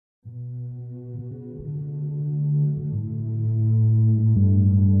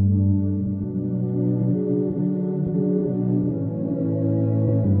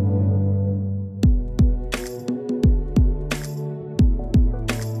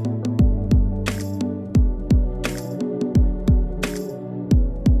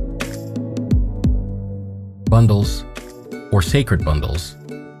Bundles, or sacred bundles,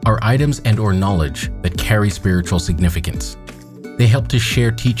 are items and/or knowledge that carry spiritual significance. They help to share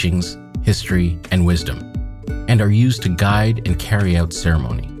teachings, history, and wisdom, and are used to guide and carry out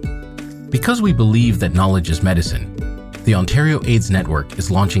ceremony. Because we believe that knowledge is medicine, the Ontario AIDS Network is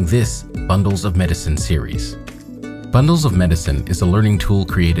launching this Bundles of Medicine series. Bundles of Medicine is a learning tool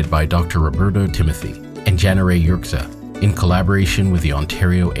created by Dr. Roberta Timothy and Janare Yurksa in collaboration with the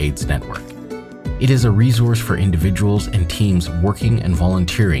Ontario AIDS Network. It is a resource for individuals and teams working and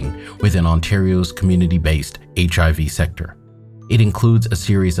volunteering within Ontario's community-based HIV sector. It includes a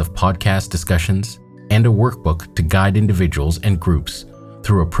series of podcast discussions and a workbook to guide individuals and groups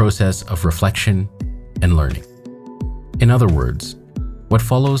through a process of reflection and learning. In other words, what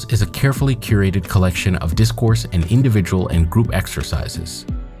follows is a carefully curated collection of discourse and individual and group exercises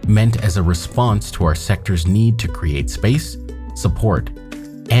meant as a response to our sector's need to create space, support,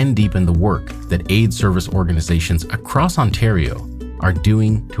 and deepen the work that AIDS service organizations across Ontario are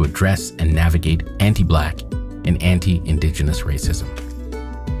doing to address and navigate anti-Black and anti-Indigenous racism.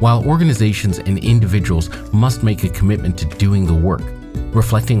 While organizations and individuals must make a commitment to doing the work,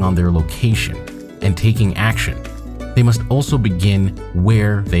 reflecting on their location, and taking action, they must also begin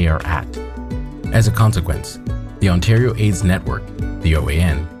where they are at. As a consequence, the Ontario AIDS Network, the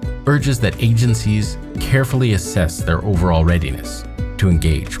OAN, urges that agencies carefully assess their overall readiness to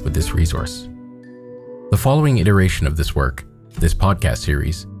engage with this resource. The following iteration of this work, this podcast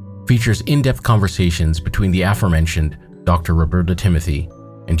series, features in-depth conversations between the aforementioned Dr. Roberta Timothy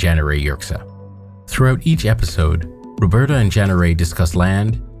and Janare Yurksa. Throughout each episode, Roberta and Janare discuss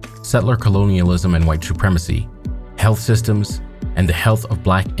land, settler colonialism and white supremacy, health systems, and the health of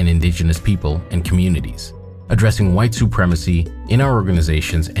Black and Indigenous people and communities, addressing white supremacy in our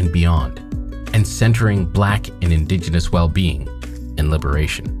organizations and beyond, and centering Black and Indigenous well-being and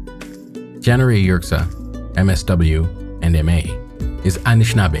liberation. Janare Yurksa, MSW and MA, is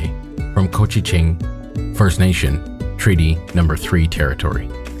Anishinaabe from Cochiching First Nation, Treaty No. 3 territory.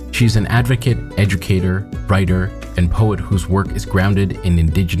 She's an advocate, educator, writer, and poet whose work is grounded in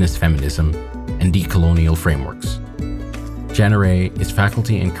Indigenous feminism and decolonial frameworks. Janare is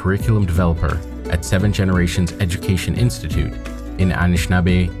faculty and curriculum developer at Seven Generations Education Institute in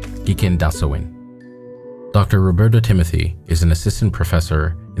Anishinaabe, Giken-Dasawin. Dr. Roberta Timothy is an assistant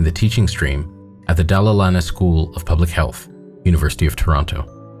professor in the teaching stream at the Dalalana School of Public Health, University of Toronto.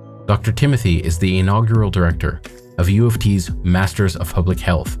 Dr. Timothy is the inaugural director of U of T's Masters of Public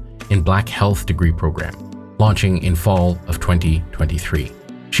Health in Black Health degree program, launching in fall of 2023.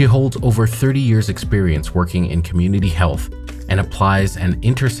 She holds over 30 years experience working in community health and applies an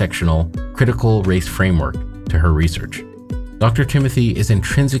intersectional critical race framework to her research. Dr. Timothy is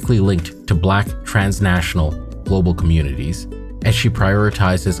intrinsically linked to Black transnational global communities as she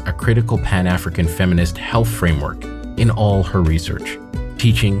prioritizes a critical Pan-African feminist health framework in all her research,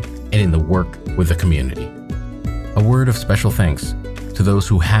 teaching, and in the work with the community. A word of special thanks to those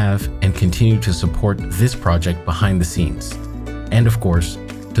who have and continue to support this project behind the scenes, and of course,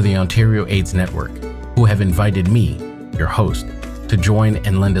 to the Ontario AIDS Network, who have invited me, your host, to join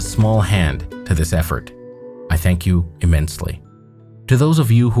and lend a small hand to this effort. I thank you immensely. To those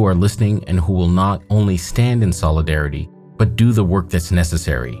of you who are listening and who will not only stand in solidarity, but do the work that's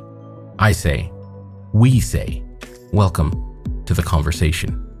necessary, we say, welcome to the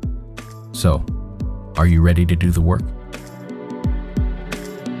conversation. So, are you ready to do the work?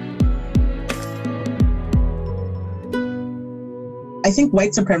 I think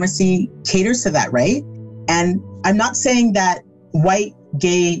white supremacy caters to that, right? And I'm not saying that white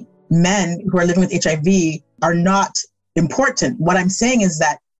gay men who are living with HIV are not important. What I'm saying is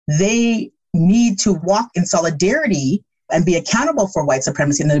that they need to walk in solidarity and be accountable for white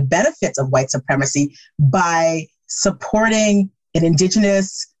supremacy and the benefits of white supremacy by supporting an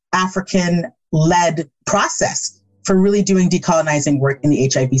Indigenous, African-led process for really doing decolonizing work in the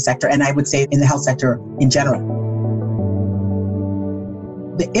HIV sector, and I would say in the health sector in general.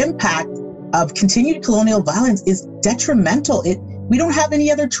 The impact of continued colonial violence is detrimental. We don't have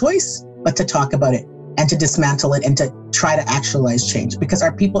any other choice but to talk about it and to dismantle it and to try to actualize change because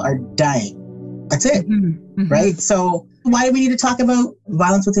our people are dying. That's it, right? So why do we need to talk about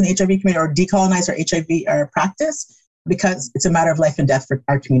violence within the HIV community or decolonize our HIV practice? Because it's a matter of life and death for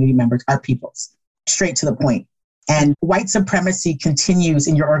our community members, our peoples, straight to the point. And white supremacy continues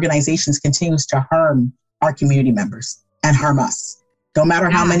in your organizations, continues to harm our community members and harm us. Don't matter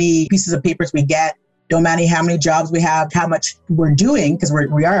how many pieces of papers we get, don't matter how many jobs we have, how much we're doing, because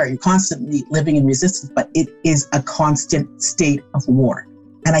we are constantly living in resistance, but it is a constant state of war.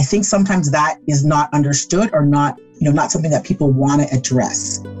 And I think sometimes that is not understood or not something that people want to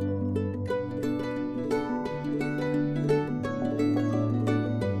address.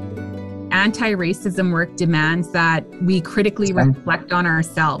 anti-racism work demands that we critically reflect on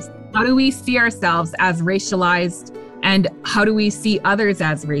ourselves. How do we see ourselves as racialized, and how do we see others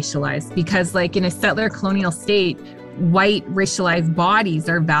as racialized? Because like in a settler colonial state, white racialized bodies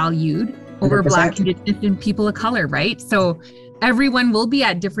are valued over 100%. Black, Indigenous, and people of color, right? So everyone will be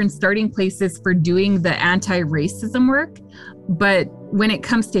at different starting places for doing the anti-racism work. But when it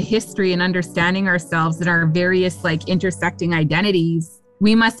comes to history and understanding ourselves and our various like intersecting identities,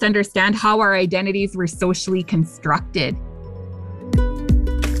 we must understand how our identities were socially constructed